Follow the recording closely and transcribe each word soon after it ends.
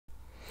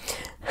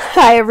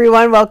Hi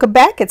everyone, welcome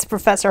back. It's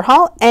Professor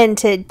Hall, and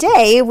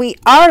today we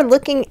are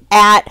looking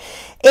at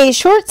a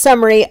short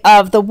summary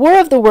of The War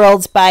of the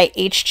Worlds by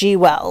H.G.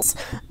 Wells.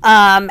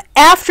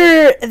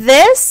 After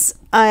this,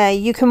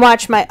 you can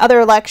watch my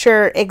other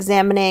lecture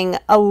examining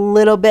a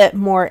little bit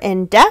more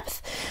in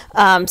depth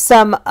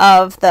some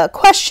of the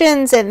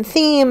questions and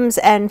themes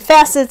and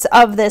facets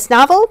of this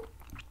novel.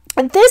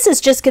 And this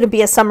is just going to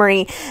be a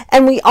summary,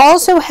 and we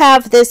also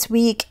have this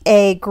week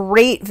a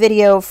great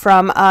video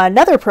from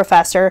another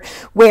professor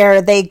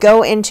where they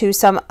go into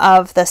some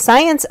of the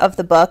science of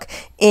the book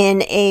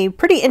in a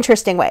pretty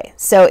interesting way.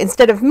 So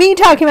instead of me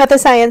talking about the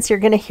science, you're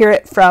going to hear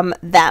it from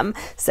them.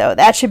 So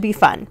that should be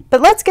fun.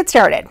 But let's get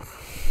started.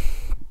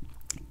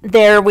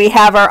 There we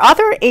have our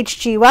author,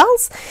 H.G.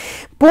 Wells.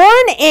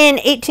 Born in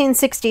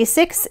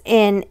 1866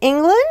 in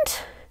England,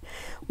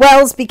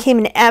 Wells became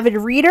an avid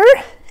reader.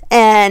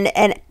 And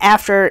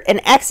after an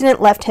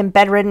accident left him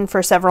bedridden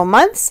for several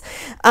months.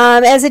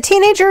 As a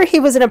teenager, he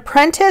was an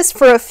apprentice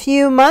for a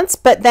few months,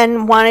 but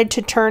then wanted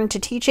to turn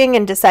to teaching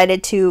and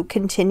decided to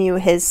continue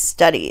his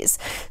studies.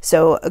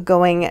 So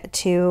going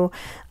to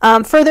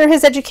further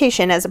his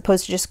education as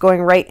opposed to just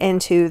going right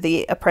into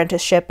the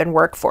apprenticeship and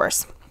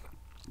workforce.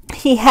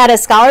 He had a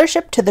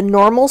scholarship to the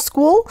Normal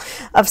School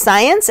of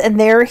Science, and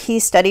there he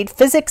studied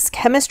physics,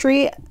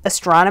 chemistry,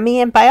 astronomy,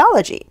 and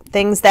biology,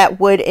 things that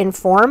would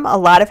inform a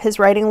lot of his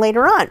writing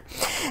later on.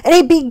 And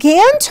he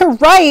began to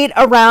write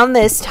around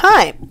this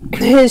time.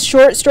 His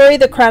short story,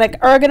 The Chronic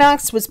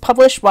Argonauts, was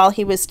published while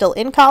he was still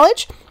in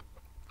college.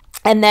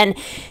 And then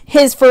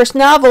his first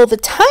novel, The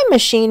Time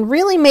Machine,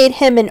 really made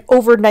him an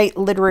overnight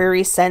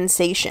literary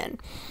sensation.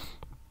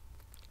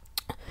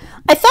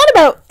 I thought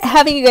about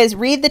having you guys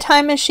read The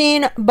Time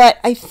Machine, but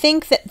I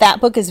think that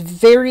that book is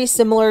very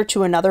similar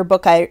to another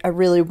book I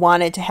really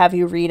wanted to have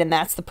you read, and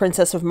that's The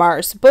Princess of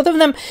Mars. Both of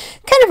them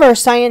kind of are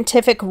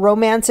scientific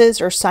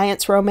romances or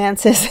science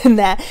romances in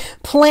that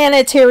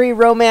planetary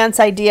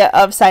romance idea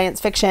of science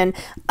fiction.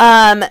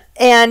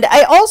 And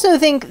I also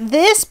think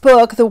this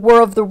book, The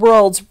War of the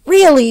Worlds,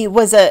 really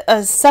was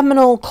a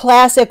seminal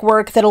classic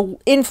work that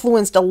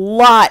influenced a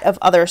lot of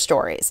other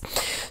stories.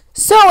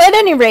 So, at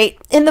any rate,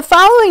 in the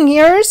following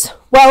years,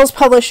 Wells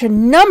published a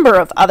number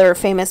of other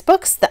famous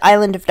books, The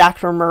Island of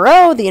Dr.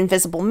 Moreau, The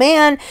Invisible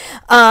Man,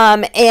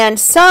 and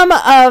some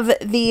of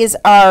these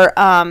are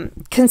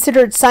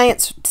considered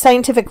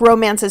scientific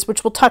romances,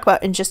 which we'll talk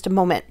about in just a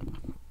moment.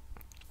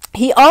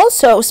 He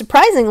also,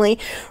 surprisingly,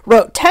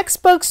 wrote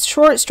textbooks,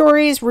 short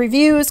stories,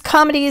 reviews,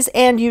 comedies,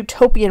 and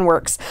utopian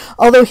works,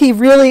 although he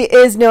really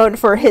is known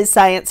for his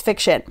science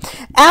fiction.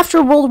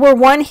 After World War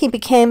I, he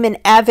became an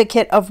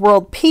advocate of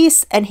world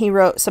peace, and he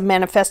wrote some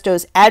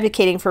manifestos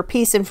advocating for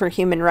peace and for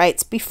human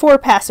rights before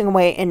passing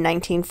away in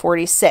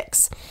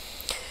 1946.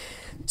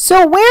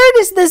 So where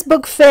does this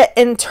book fit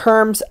in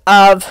terms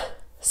of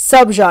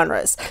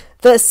subgenres?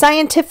 The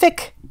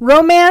scientific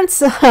romance,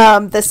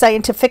 the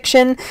scientific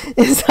fiction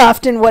is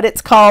often what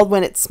it's called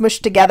when it's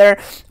smushed together.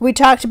 We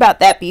talked about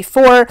that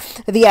before.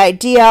 The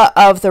idea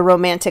of the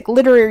romantic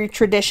literary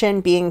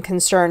tradition being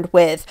concerned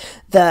with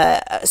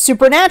the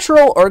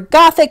supernatural or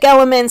gothic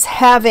elements,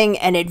 having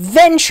an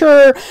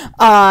adventure,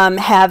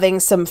 having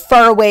some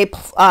faraway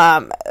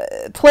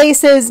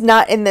places,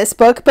 not in this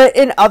book, but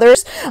in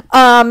others,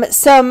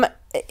 some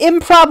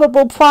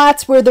improbable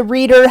plots where the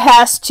reader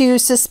has to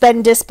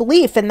suspend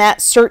disbelief, and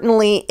that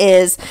certainly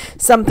is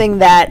something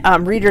that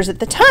readers at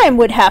the time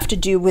would have to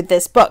do with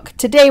this book.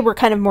 Today we're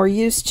kind of more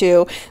used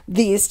to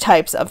these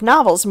types of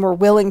novels, and we're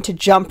willing to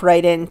jump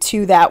right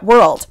into that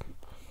world.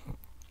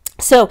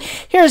 So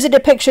here's a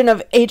depiction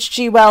of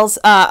H.G. Wells'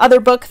 other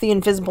book, The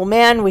Invisible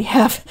Man. We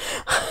have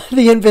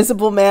the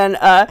Invisible Man,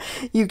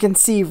 you can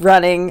see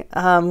running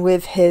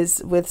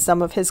with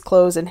some of his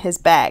clothes in his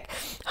bag.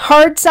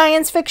 Hard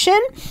science fiction.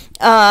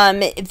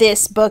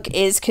 This book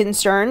is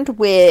concerned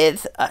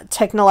with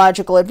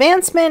technological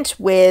advancement,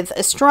 with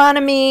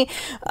astronomy,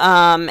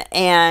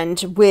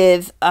 and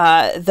with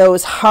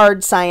those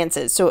hard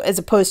sciences. So as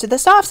opposed to the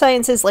soft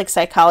sciences like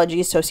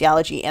psychology,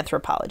 sociology,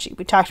 anthropology.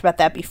 We talked about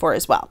that before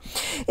as well.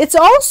 It's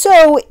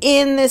also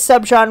in the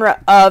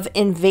subgenre of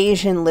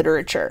invasion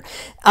literature.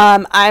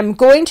 I'm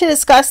going to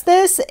discuss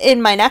this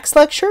in my next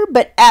lecture,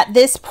 but at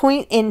this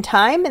point in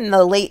time, in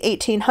the late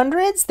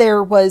 1800s,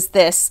 there was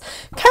this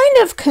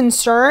kind of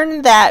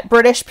concern that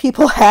British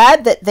people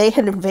had that they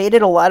had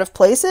invaded a lot of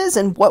places,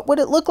 and what would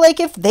it look like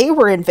if they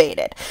were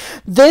invaded?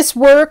 This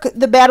work,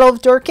 The Battle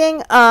of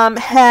Dorking,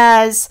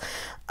 was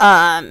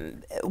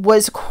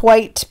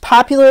quite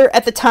popular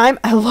at the time.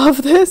 I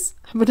love this.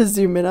 I'm going to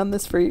zoom in on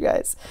this for you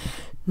guys.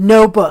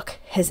 No book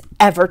has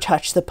ever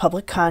touched the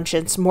public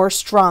conscience more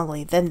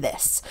strongly than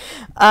this.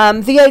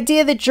 The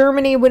idea that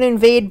Germany would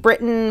invade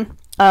Britain,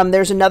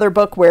 there's another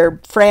book where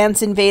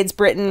France invades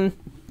Britain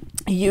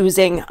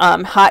using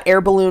hot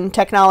air balloon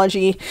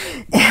technology,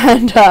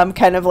 and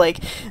kind of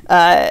like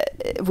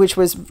which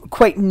was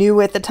quite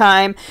new at the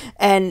time,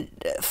 and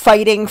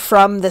fighting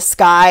from the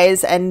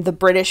skies, and the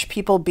British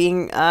people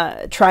being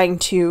trying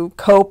to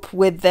cope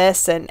with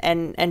this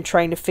and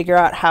trying to figure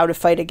out how to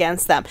fight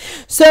against them.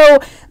 So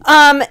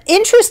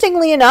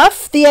interestingly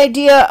enough, the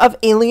idea of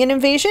alien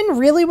invasion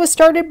really was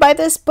started by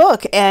this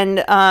book, and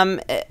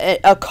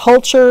a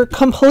culture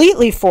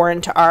completely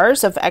foreign to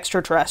ours of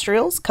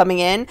extraterrestrials coming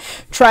in,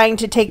 trying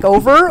to take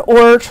over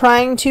or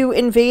trying to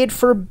invade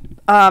for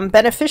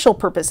beneficial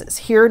purposes.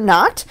 Here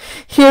not.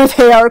 Here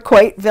they are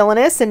quite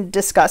villainous and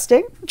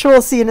disgusting, which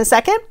we'll see in a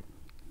second.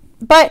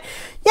 But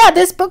yeah,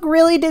 this book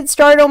really did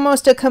start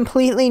almost a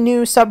completely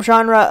new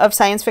subgenre of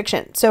science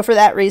fiction. So for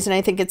that reason,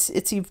 I think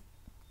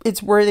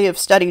it's worthy of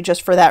study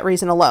just for that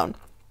reason alone.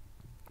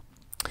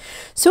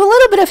 So a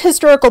little bit of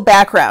historical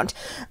background.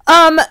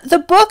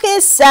 The book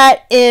is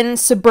set in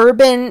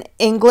suburban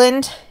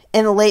England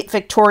in the late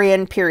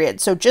Victorian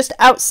period. So just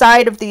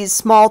outside of these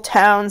small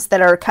towns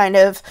that are kind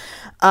of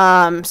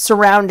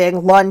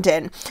surrounding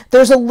London.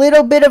 There's a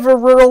little bit of a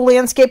rural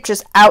landscape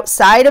just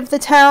outside of the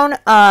town,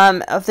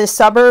 of the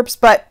suburbs,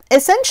 but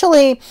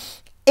essentially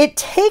it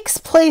takes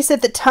place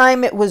at the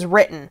time it was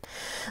written.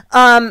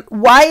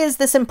 Why is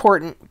this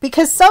important?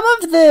 Because some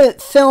of the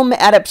film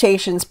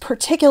adaptations,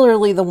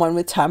 particularly the one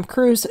with Tom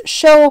Cruise,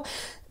 show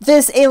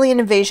this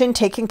alien invasion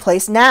taking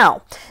place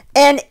now.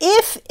 And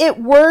if it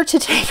were to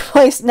take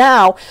place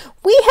now,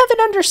 we have an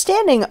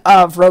understanding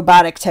of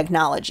robotic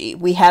technology.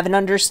 We have an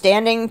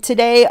understanding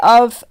today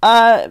of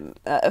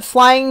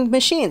flying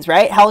machines,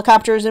 right?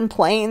 Helicopters and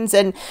planes.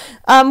 And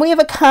we have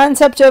a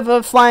concept of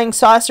a flying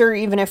saucer,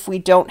 even if we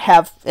don't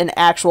have an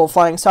actual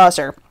flying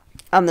saucer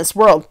on this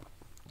world.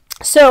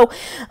 So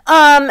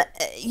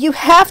you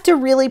have to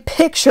really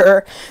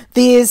picture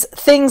these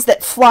things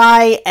that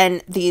fly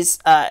and these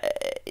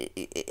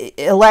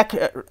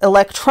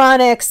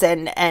electronics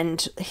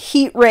and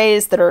heat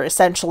rays that are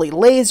essentially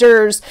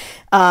lasers,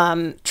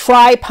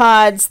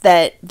 tripods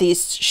that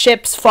these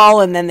ships fall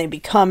and then they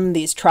become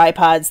these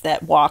tripods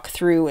that walk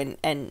through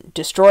and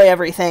destroy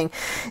everything.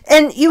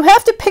 And you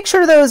have to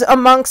picture those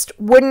amongst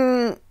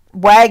wooden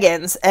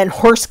wagons and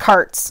horse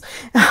carts.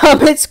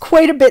 It's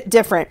quite a bit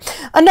different.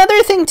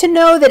 Another thing to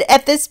know that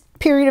at this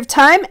period of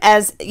time,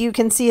 as you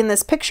can see in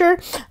this picture,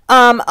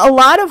 a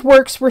lot of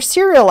works were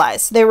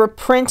serialized. They were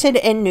printed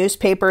in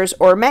newspapers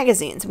or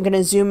magazines. I'm going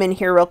to zoom in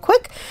here real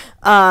quick.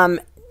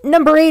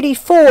 Number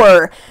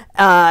 84,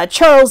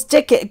 Charles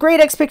Dickens, Great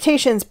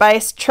Expectations by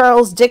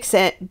Charles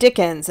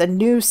Dickens, a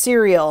new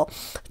serial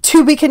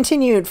to be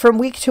continued from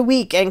week to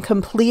week and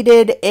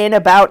completed in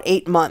about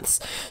 8 months.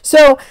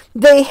 So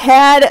they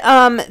had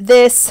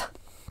this.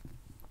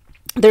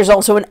 There's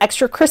also an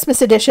extra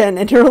Christmas edition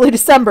in early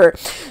December.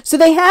 So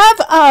they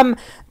have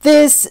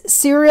this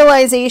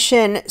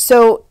serialization.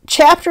 So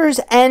chapters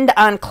end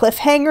on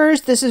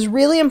cliffhangers. This is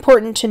really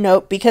important to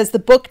note because the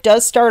book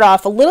does start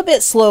off a little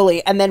bit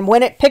slowly, and then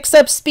when it picks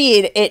up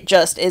speed, it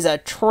just is a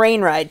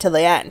train ride to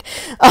the end.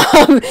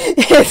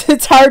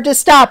 It's hard to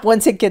stop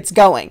once it gets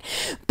going.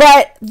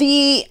 But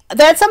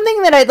that's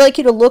something that I'd like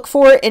you to look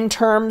for in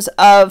terms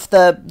of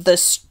the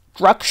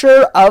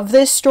structure of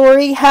this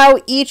story, how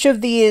each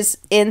of these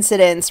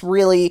incidents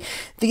really,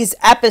 these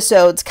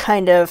episodes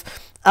kind of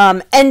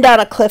end on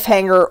a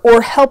cliffhanger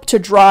or help to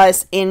draw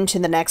us into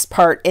the next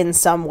part in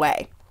some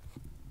way.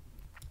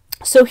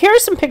 So here are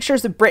some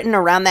pictures of Britain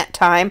around that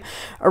time,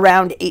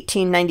 around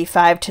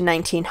 1895 to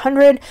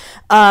 1900.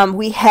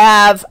 We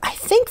have, I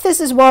think this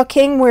is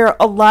Woking, where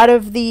a lot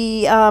of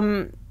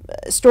the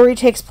story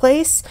takes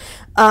place.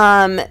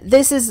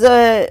 This is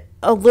a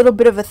little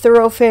bit of a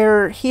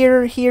thoroughfare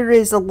here. Here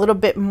is a little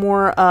bit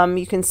more,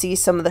 you can see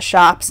some of the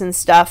shops and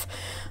stuff.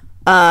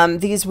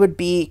 These would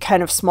be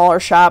kind of smaller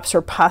shops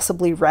or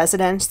possibly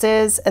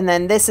residences. And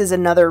then this is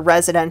another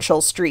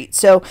residential street.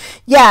 So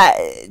yeah,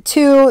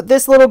 to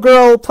this little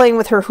girl playing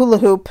with her hula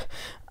hoop,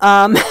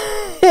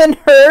 in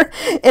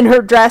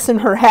her dress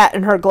and her hat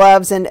and her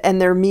gloves, and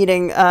they're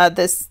meeting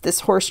this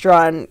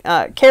horse-drawn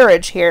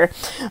carriage here.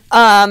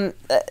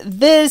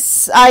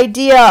 This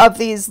idea of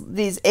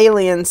these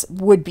aliens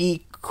would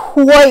be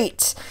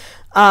quite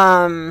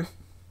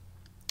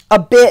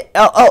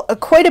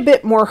quite a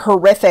bit more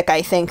horrific,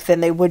 I think,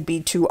 than they would be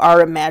to our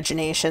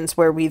imaginations,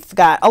 where we've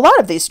got a lot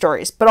of these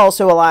stories, but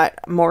also a lot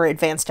more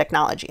advanced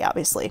technology,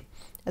 obviously,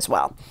 as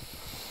well.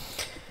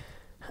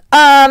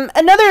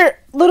 Another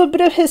little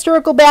bit of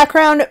historical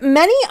background.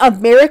 Many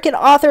American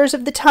authors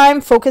of the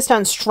time focused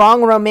on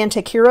strong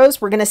romantic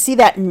heroes. We're going to see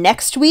that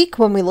next week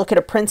when we look at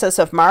A Princess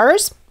of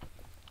Mars.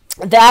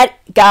 That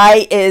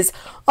guy is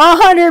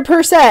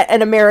 100%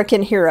 an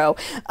American hero.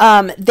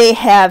 They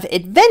have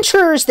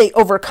adventures, they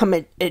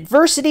overcome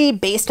adversity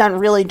based on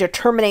really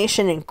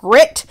determination and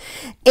grit.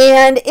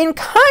 And in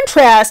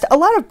contrast, a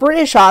lot of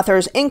British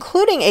authors,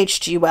 including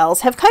H.G.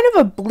 Wells, have kind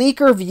of a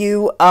bleaker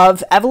view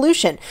of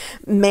evolution.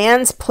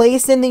 Man's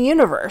place in the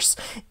universe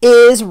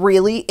is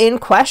really in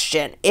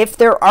question. If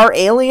there are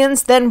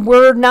aliens, then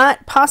we're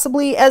not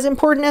possibly as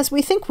important as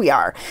we think we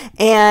are.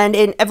 And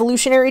in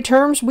evolutionary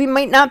terms, we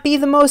might not be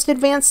the most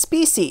advanced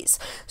species.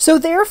 So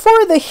there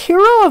therefore, the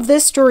hero of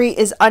this story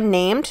is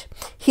unnamed.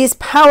 He's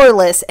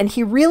powerless, and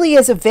he really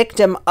is a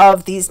victim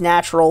of these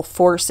natural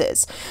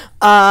forces.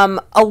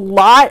 A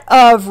lot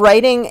of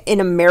writing in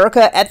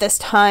America at this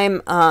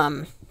time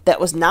that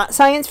was not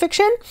science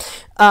fiction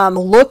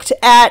looked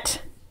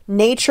at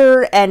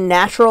nature, and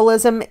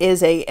naturalism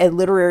is a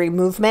literary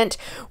movement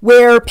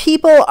where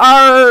people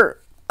are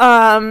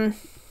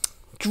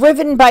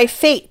driven by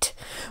fate.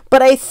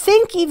 But I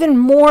think even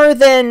more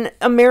than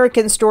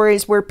American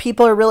stories where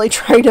people are really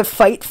trying to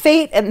fight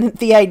fate, and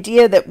the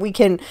idea that we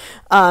can,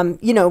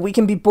 we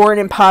can be born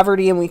in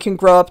poverty and we can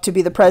grow up to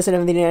be the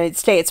president of the United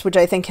States, which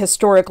I think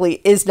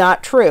historically is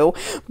not true.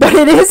 But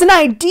it is an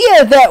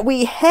idea that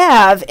we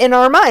have in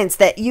our minds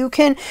that you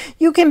can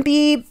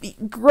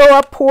grow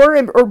up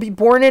poor or be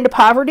born into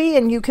poverty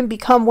and you can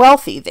become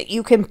wealthy, that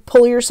you can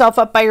pull yourself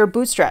up by your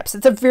bootstraps.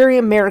 It's a very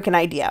American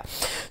idea.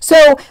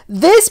 So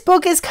this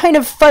book is kind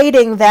of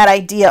fighting that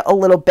idea a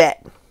little bit.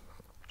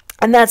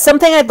 And that's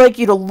something I'd like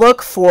you to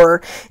look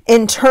for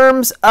in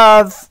terms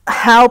of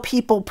how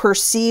people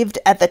perceived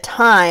at the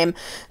time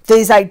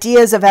these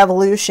ideas of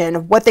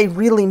evolution, what they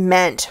really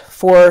meant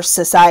for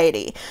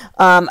society.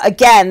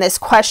 Again, this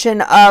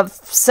question of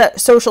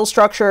social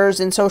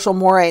structures and social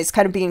mores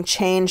kind of being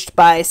changed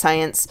by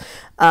science,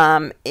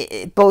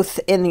 both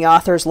in the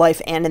author's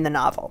life and in the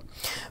novel.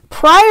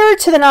 Prior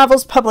to the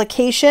novel's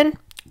publication,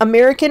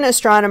 American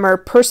astronomer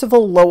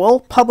Percival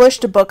Lowell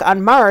published a book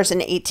on Mars in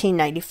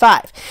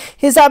 1895.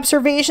 His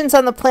observations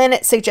on the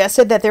planet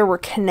suggested that there were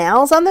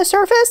canals on the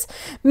surface.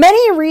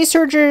 Many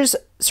researchers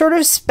sort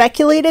of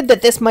speculated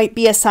that this might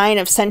be a sign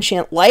of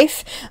sentient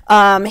life.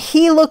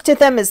 He looked at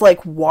them as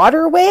like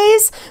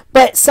waterways,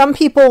 but some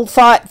people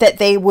thought that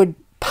they would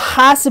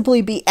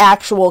possibly be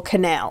actual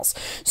canals.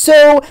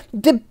 So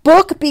the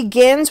book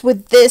begins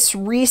with this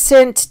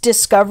recent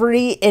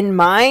discovery in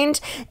mind,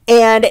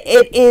 and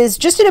it is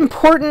just an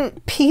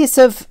important piece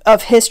of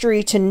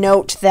history to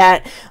note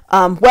that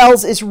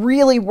Wells is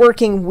really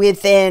working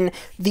within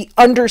the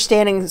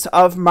understandings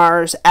of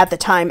Mars at the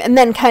time, and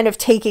then kind of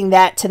taking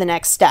that to the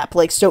next step.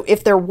 Like, so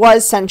if there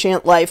was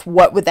sentient life,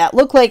 what would that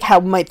look like? How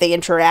might they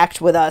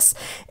interact with us,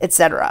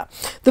 etc.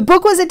 The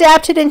book was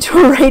adapted into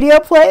a radio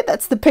play,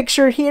 that's the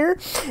picture here,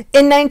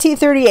 in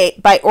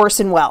 1938 by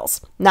Orson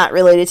Welles, not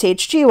related to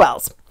H.G.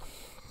 Wells.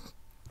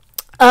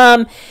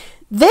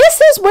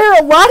 This is where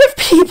a lot of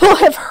people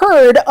have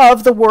heard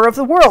of the War of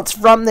the Worlds,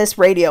 from this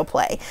radio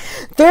play.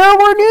 There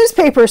were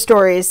newspaper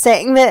stories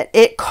saying that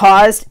it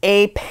caused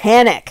a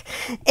panic.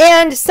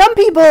 And some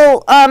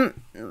people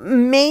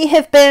may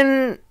have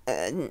been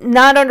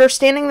not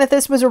understanding that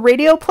this was a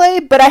radio play,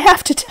 but I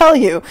have to tell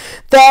you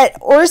that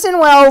Orson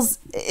Welles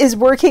is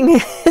working,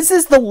 this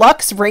is the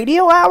Lux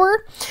Radio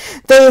Hour.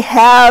 They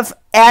have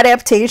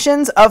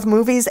adaptations of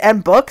movies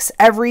and books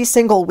every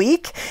single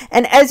week,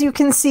 and as you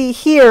can see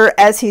here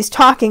as he's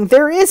talking,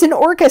 there is an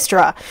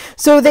orchestra.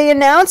 So they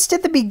announced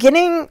at the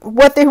beginning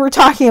what they were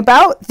talking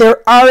about.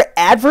 There are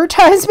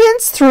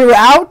advertisements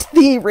throughout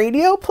the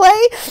radio play,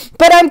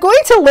 but I'm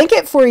going to link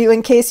it for you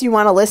in case you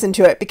want to listen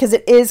to it, because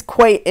it is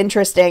quite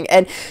interesting,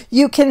 and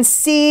you can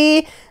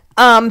see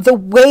the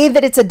way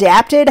that it's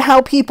adapted,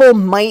 how people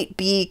might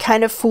be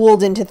kind of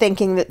fooled into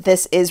thinking that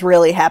this is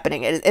really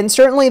happening. And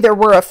certainly there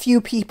were a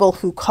few people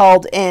who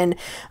called in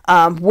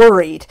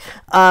worried.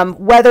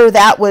 Whether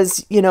that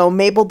was,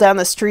 Mabel down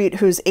the street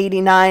who's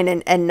 89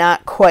 and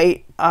not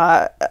quite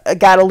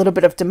got a little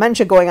bit of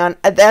dementia going on,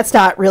 that's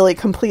not really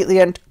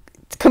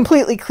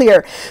completely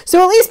clear.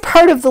 So at least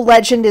part of the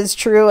legend is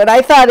true, and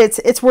I thought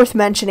it's worth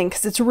mentioning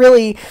because it's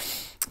really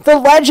the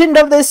legend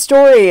of this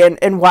story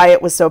and why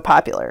it was so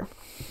popular.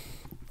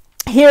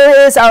 Here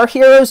is our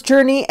hero's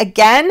journey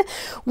again.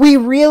 We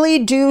really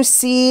do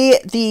see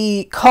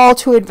the call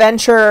to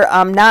adventure,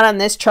 not on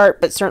this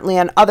chart, but certainly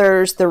on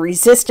others, the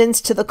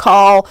resistance to the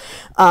call.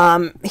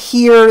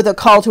 Here, the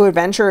call to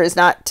adventure is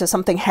not to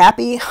something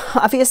happy,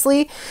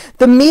 obviously.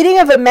 The meeting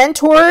of a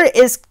mentor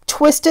is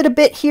twisted a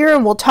bit here,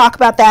 and we'll talk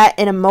about that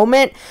in a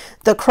moment.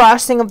 The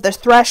crossing of the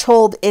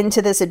threshold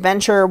into this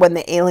adventure when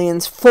the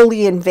aliens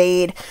fully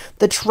invade,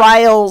 the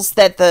trials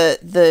that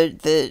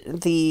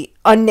the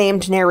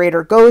unnamed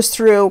narrator goes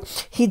through.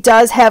 He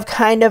does have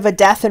kind of a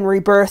death and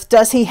rebirth.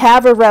 Does he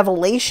have a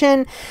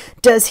revelation?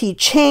 Does he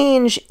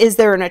change? Is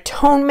there an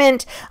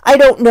atonement? I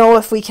don't know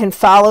if we can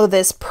follow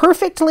this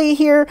perfectly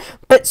here,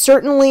 but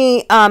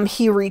certainly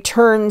he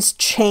returns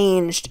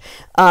changed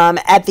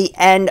at the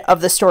end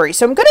of the story.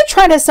 So I'm going to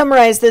try to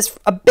summarize this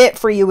a bit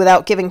for you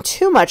without giving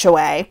too much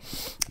away.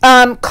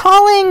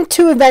 Calling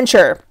to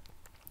adventure.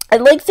 I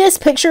like this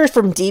picture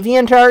from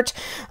DeviantArt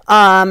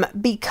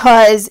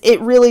because it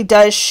really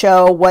does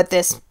show what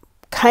this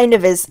kind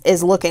of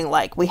is looking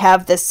like. We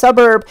have this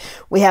suburb,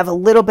 we have a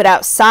little bit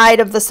outside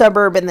of the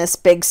suburb, and this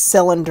big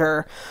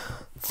cylinder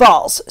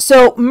falls.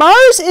 So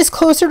Mars is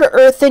closer to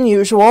Earth than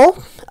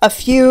usual. a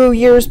few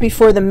years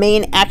before the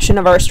main action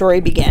of our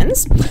story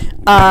begins.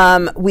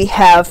 We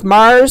have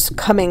Mars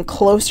coming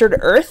closer to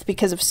Earth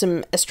because of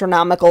some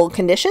astronomical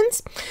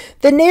conditions.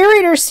 The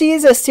narrator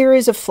sees a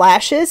series of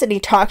flashes and he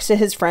talks to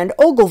his friend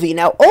Ogilvy.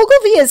 Now,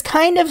 Ogilvy is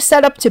kind of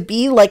set up to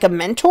be like a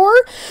mentor.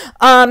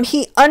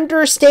 He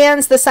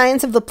understands the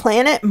science of the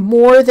planet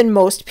more than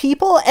most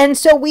people, and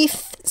so we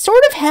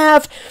sort of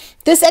have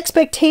this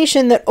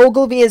expectation that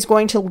Ogilvy is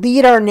going to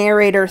lead our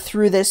narrator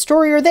through this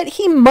story, or that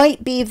he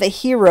might be the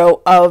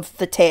hero of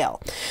the tale.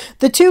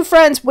 The two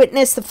friends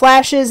witness the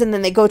flashes and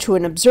then they go to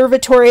an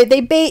observatory.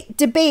 They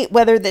debate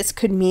whether this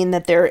could mean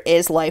that there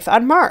is life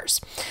on Mars.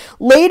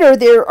 Later,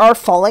 there are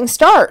falling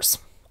stars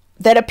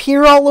that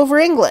appear all over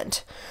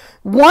England.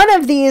 One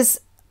of these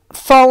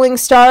falling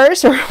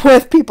stars, or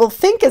what people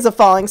think is a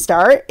falling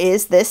star,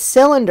 is this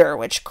cylinder,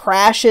 which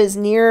crashes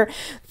near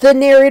the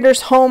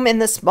narrator's home in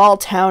the small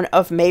town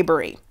of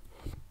Maybury.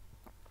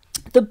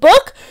 The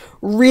book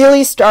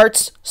really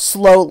starts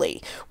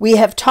slowly. We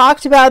have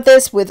talked about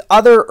this with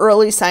other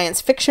early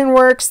science fiction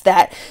works,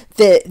 that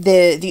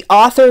the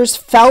authors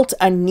felt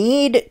a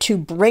need to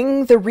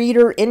bring the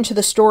reader into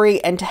the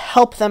story and to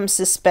help them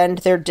suspend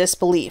their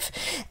disbelief.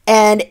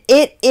 And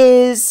it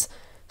is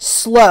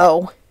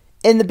slow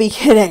in the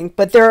beginning,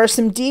 but there are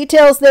some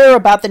details there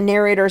about the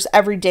narrator's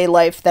everyday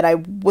life that I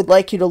would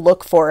like you to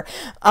look for.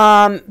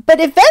 But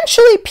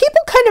eventually,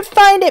 people kind of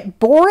find it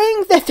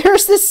boring that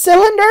there's this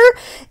cylinder.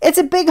 It's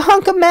a big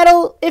hunk of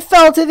metal. It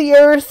fell to the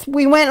earth.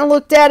 We went and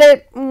looked at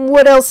it.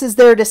 What else is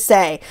there to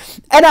say?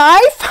 And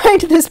I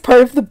find this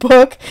part of the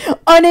book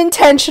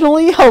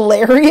unintentionally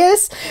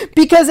hilarious,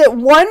 because at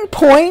one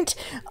point,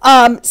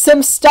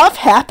 some stuff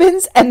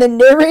happens and the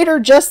narrator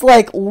just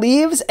like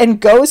leaves and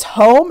goes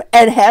home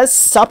and has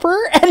supper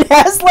and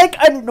has like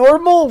a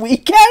normal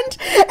weekend.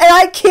 And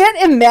I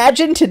can't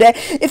imagine today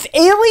if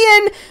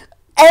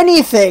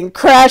anything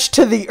crashed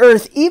to the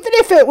earth, even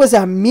if it was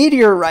a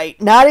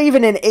meteorite, not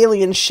even an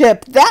alien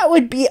ship, that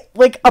would be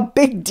like a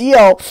big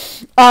deal.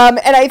 And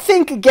I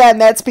think, again,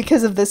 that's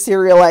because of the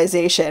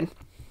serialization.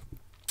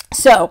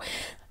 So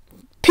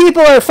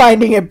people are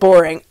finding it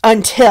boring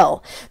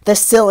until the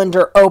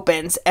cylinder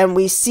opens and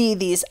we see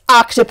these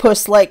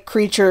octopus-like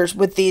creatures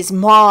with these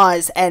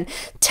maws and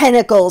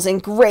tentacles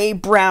and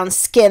gray-brown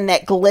skin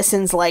that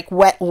glistens like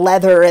wet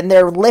leather, and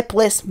their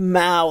lipless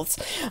mouths.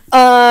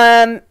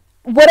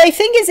 What I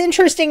think is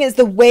interesting is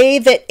the way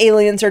that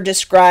aliens are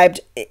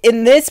described.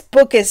 In this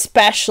book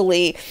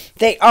especially,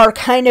 they are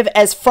kind of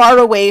as far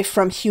away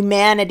from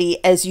humanity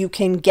as you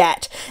can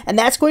get. And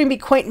that's going to be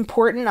quite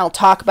important. I'll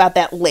talk about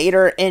that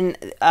later in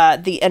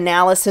the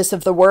analysis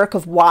of the work,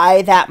 of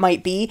why that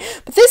might be.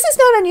 But this is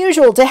not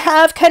unusual to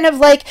have kind of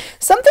like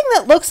something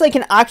that looks like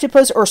an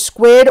octopus or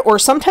squid, or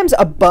sometimes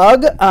a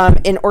bug.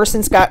 In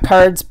Orson Scott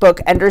Card's book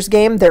Ender's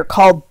Game, they're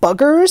called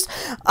buggers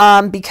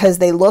because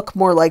they look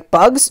more like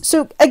bugs.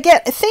 So again,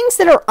 things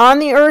that are on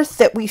the earth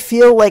that we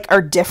feel like are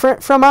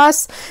different from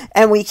us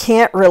and we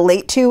can't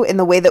relate to in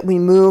the way that we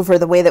move or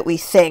the way that we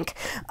think.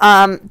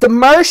 The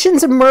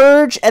Martians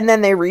emerge and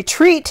then they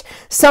retreat.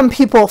 Some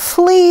people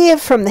flee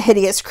from the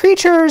hideous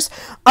creatures.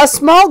 A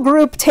small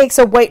group takes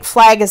a white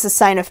flag as a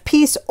sign of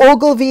peace.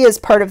 Ogilvy is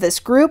part of this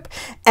group,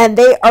 and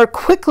they are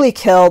quickly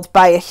killed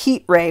by a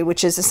heat ray,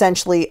 which is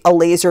essentially a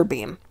laser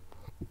beam.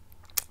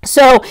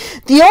 So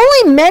the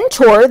only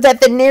mentor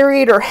that the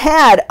narrator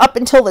had up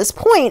until this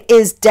point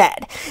is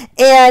dead.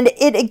 And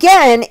it,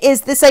 again,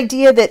 is this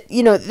idea that,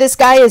 you know, this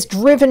guy is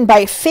driven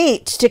by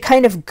fate to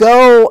kind of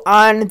go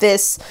on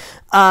this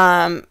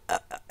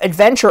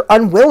adventure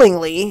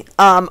unwillingly,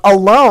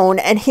 alone,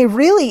 and he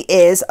really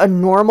is a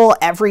normal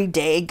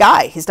everyday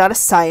guy. He's not a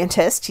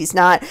scientist. He's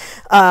not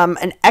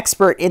an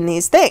expert in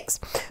these things.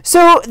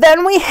 So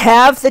then we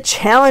have the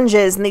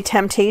challenges and the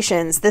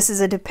temptations. This is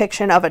a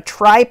depiction of a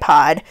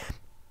tripod,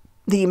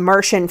 the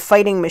Martian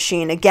fighting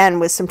machine, again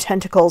with some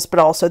tentacles, but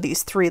also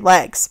these 3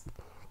 legs.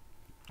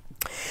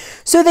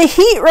 So the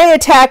heat ray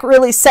attack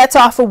really sets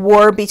off a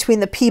war between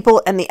the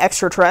people and the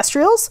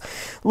extraterrestrials.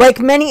 Like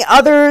many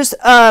others,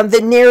 the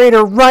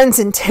narrator runs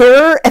in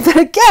terror, and then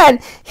again,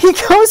 he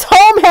goes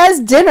home, has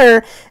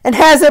dinner, and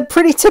has a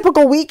pretty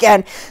typical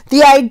weekend.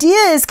 The idea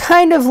is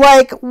kind of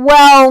like,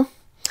 well,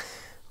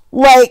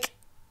 like,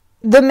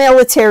 the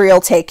military will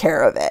take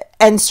care of it.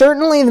 And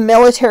certainly the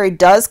military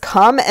does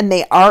come, and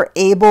they are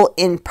able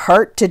in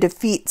part to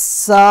defeat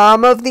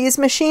some of these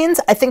machines.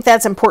 I think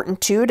that's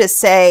important too, to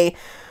say,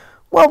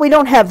 well, we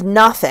don't have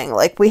nothing.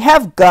 Like, we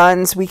have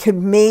guns, we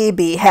could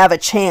maybe have a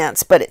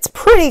chance, but it's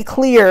pretty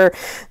clear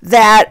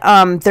that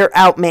they're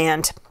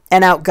outmanned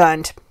and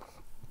outgunned.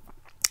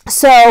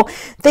 So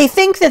they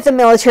think that the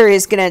military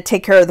is going to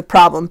take care of the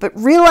problem, but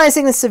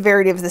realizing the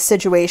severity of the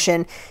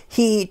situation,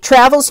 he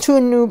travels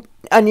to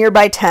a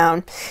nearby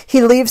town.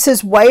 He leaves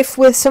his wife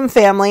with some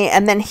family,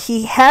 and then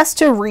he has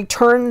to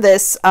return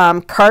this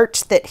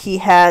cart that he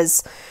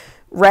has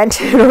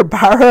rented or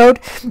borrowed.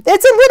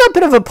 It's a little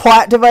bit of a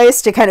plot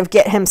device to kind of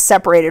get him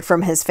separated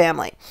from his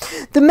family.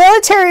 The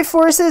military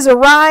forces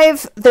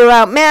arrive. They're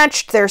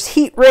outmatched. There's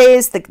heat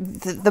rays.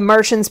 The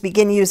Martians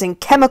begin using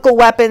chemical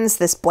weapons,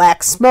 this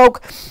black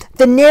smoke.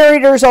 The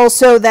narrators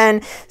also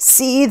then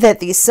see that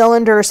these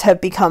cylinders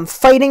have become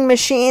fighting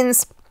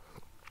machines,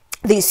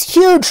 these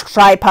huge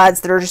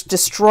tripods that are just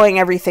destroying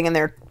everything in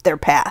their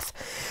path.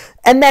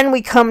 And then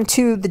we come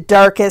to the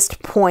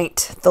darkest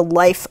point, the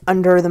life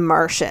under the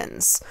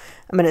Martians.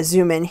 I'm going to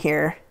zoom in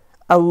here.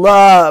 I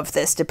love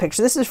this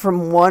depiction. This is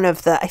from one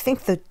of the, I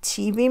think the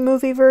TV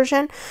movie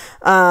version.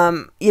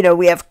 You know,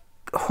 we have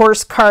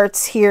horse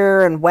carts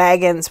here and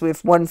wagons. We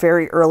have one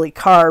very early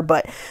car,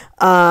 but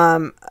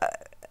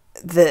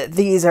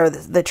these are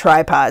the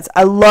tripods.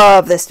 I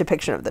love this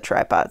depiction of the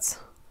tripods.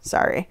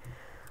 Sorry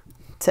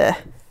to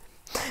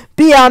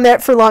be on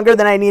that for longer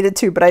than I needed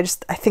to, but I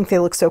think they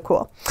look so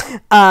cool.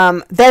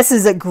 This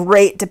is a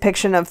great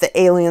depiction of the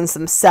aliens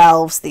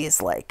themselves,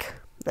 these like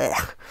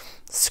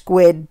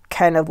squid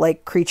kind of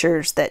like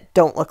creatures that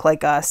don't look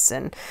like us,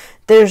 and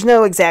there's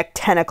no exact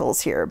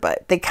tentacles here,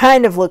 but they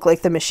kind of look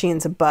like the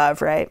machines above,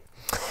 right?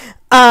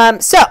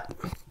 So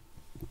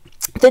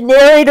the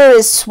narrator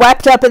is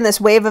swept up in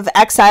this wave of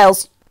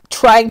exiles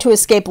trying to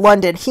escape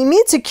London. He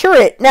meets a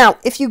curate. Now,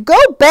 if you go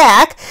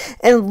back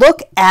and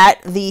look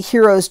at the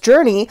hero's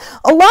journey,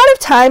 a lot of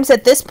times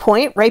at this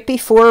point, right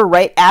before or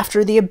right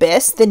after the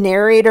abyss, the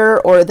narrator,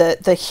 or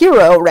the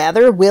hero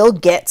rather, will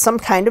get some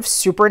kind of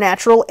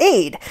supernatural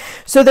aid.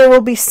 So there will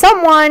be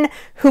someone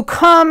who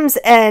comes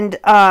and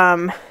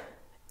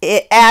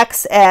it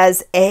acts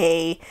as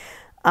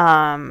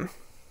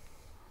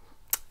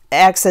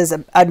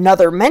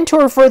another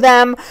mentor for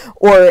them,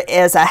 or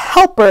as a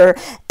helper.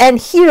 And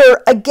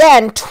here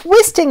again,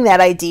 twisting that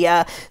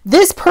idea,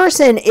 this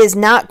person is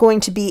not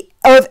going to be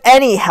of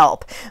any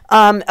help.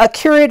 A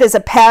curate is a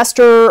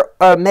pastor,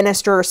 a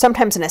minister, or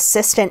sometimes an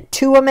assistant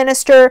to a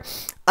minister.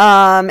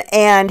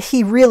 And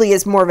he really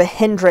is more of a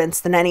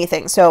hindrance than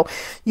anything. So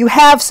you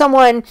have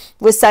someone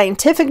with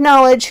scientific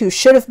knowledge who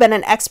should have been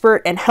an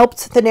expert and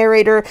helped the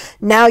narrator.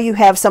 Now you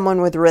have someone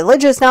with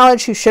religious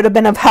knowledge who should have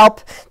been of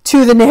help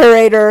to the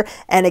narrator.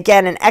 And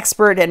again, an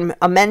expert and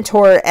a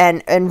mentor,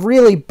 and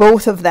really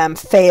both of them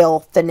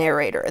fail the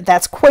narrator.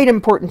 That's quite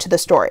important to the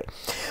story.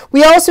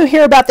 We also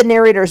hear about the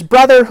narrator's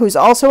brother, who's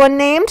also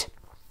unnamed.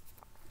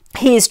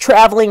 He's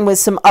traveling with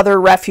some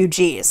other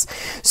refugees.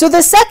 So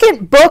the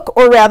second book,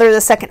 or rather the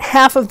second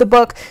half of the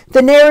book,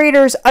 the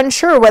narrator's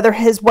unsure whether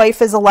his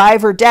wife is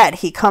alive or dead.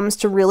 He comes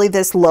to really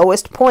this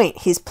lowest point.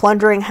 He's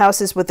plundering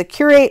houses with the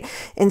curate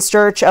in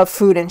search of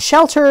food and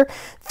shelter.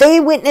 They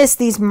witness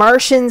these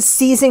Martians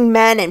seizing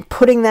men and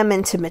putting them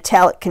into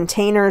metallic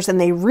containers,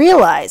 and they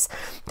realize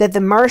that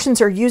the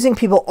Martians are using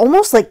people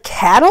almost like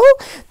cattle.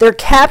 They're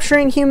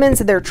capturing humans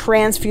and they're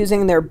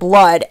transfusing their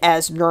blood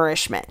as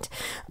nourishment.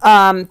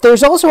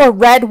 There's also a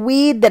red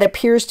weed that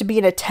appears to be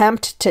an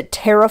attempt to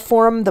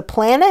terraform the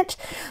planet.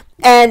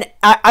 And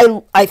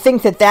I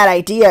think that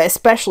idea,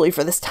 especially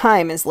for this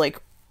time, is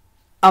like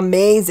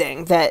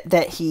amazing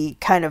that he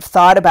kind of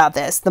thought about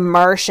this. The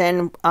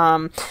Martian,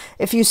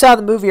 if you saw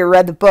the movie or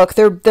read the book,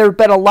 there have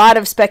been a lot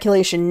of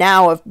speculation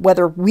now of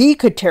whether we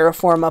could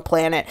terraform a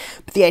planet,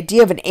 but the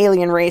idea of an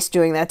alien race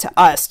doing that to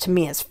us, to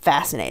me, is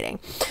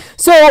fascinating.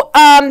 So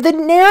the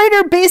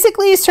narrator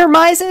basically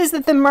surmises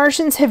that the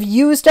Martians have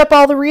used up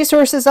all the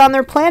resources on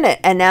their planet,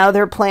 and now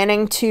they're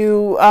planning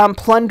to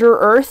plunder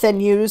Earth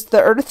and use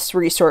the Earth's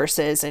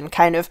resources and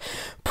kind of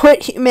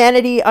put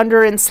humanity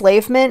under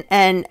enslavement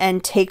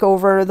and take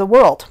over the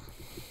world.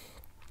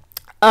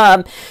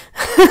 The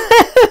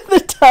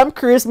Tom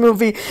Cruise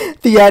movie,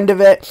 the end of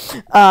it.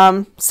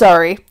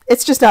 Sorry,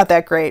 it's just not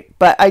that great,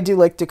 but I do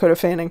like Dakota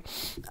Fanning.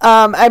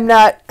 I'm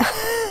not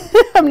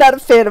I'm not a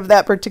fan of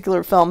that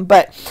particular film,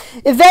 but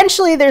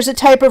eventually there's a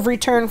type of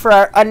return for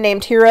our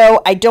unnamed hero.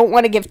 I don't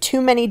want to give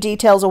too many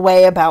details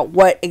away about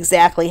what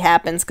exactly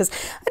happens, because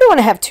I don't want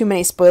to have too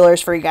many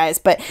spoilers for you guys,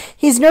 but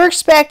he's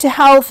nursed back to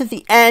health at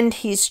the end.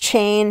 He's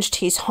changed.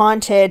 He's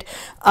haunted.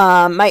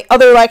 My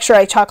other lecture,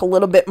 I talk a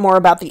little bit more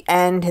about the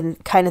end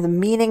and kind of the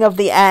meaning of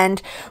the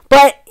end,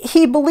 but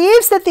he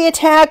believes that the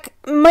attack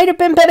might have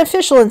been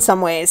beneficial in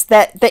some ways,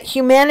 that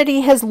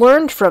humanity has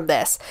learned from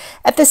this.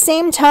 At the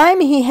same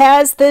time, he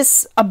has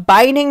this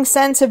abiding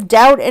sense of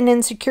doubt and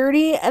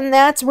insecurity, and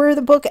that's where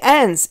the book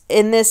ends,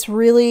 in this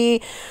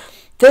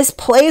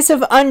place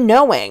of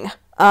unknowing.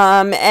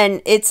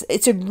 And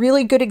it's a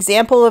really good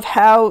example of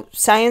how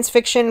science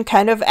fiction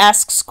kind of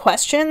asks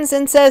questions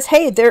and says,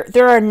 hey,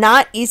 there are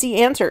not easy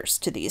answers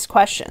to these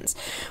questions.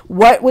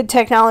 What would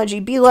technology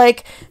be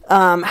like?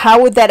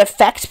 How would that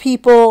affect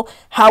people?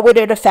 How would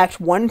it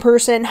affect one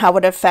person? How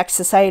would it affect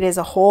society as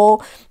a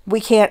whole? We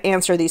can't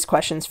answer these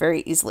questions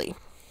very easily.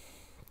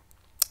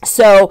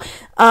 So,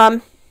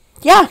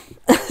 yeah,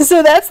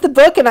 so that's the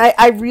book, and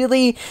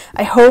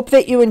I hope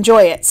that you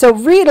enjoy it. So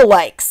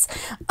read-alikes.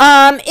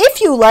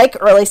 If you like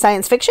early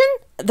science fiction,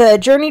 The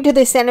Journey to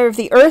the Center of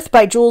the Earth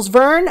by Jules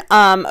Verne,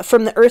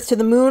 From the Earth to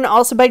the Moon,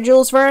 also by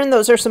Jules Verne.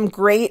 Those are some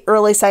great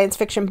early science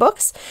fiction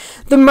books.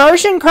 The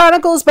Martian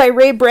Chronicles by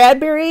Ray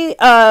Bradbury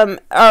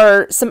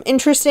are some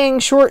interesting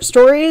short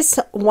stories,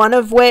 one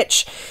of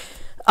which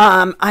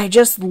I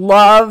just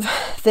love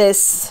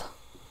this.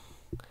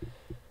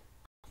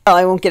 Well,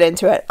 I won't get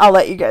into it. I'll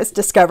let you guys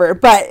discover.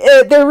 But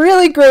they're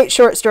really great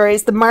short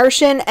stories. The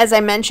Martian, as I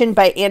mentioned,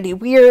 by Andy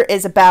Weir,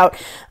 is about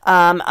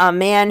a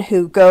man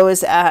who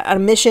goes on a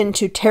mission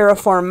to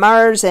terraform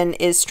Mars and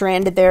is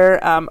stranded there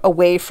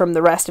away from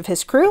the rest of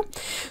his crew.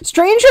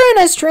 Stranger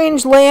in a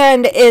Strange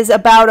Land is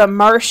about a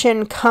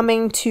Martian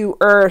coming to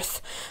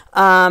Earth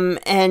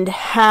and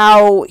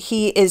how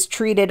he is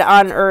treated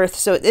on Earth.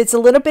 So it's a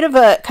little bit of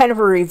a kind of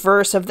a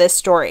reverse of this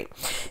story.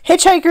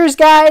 Hitchhiker's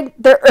Guide,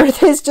 the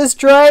Earth is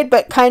destroyed,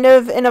 but kind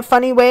of in a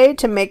funny way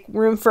to make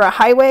room for a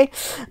highway.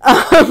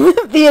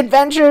 The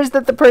adventures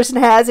that the person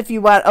has, if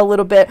you want a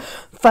little bit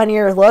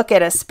funnier look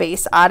at a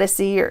space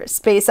odyssey or a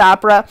space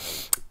opera.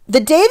 The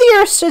Day the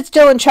Earth Stood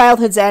Still and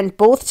Childhood's End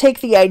both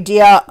take the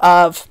idea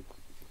of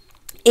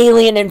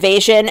alien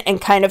invasion and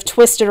kind of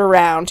twist it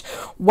around.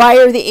 Why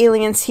are the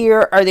aliens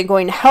here? Are they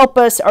going to help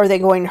us? Are they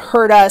going to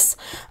hurt us?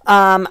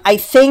 I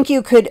think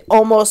you could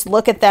almost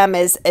look at them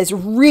as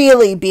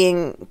really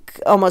being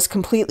almost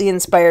completely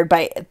inspired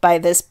by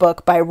this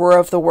book, by War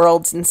of the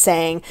Worlds, and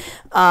saying,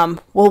 well,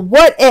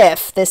 what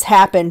if this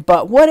happened,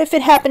 but what if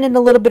it happened in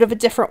a little bit of a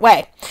different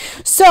way?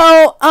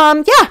 So,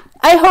 yeah.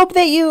 I hope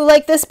that you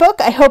like this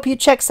book. I hope you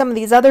check some of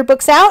these other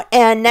books out,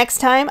 and next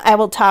time I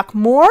will talk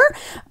more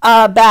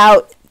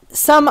about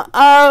some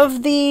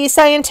of the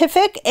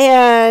scientific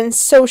and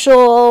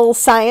social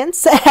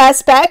science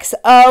aspects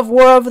of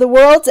War of the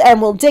Worlds,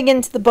 and we'll dig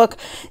into the book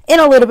in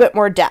a little bit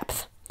more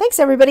depth. Thanks,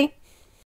 everybody.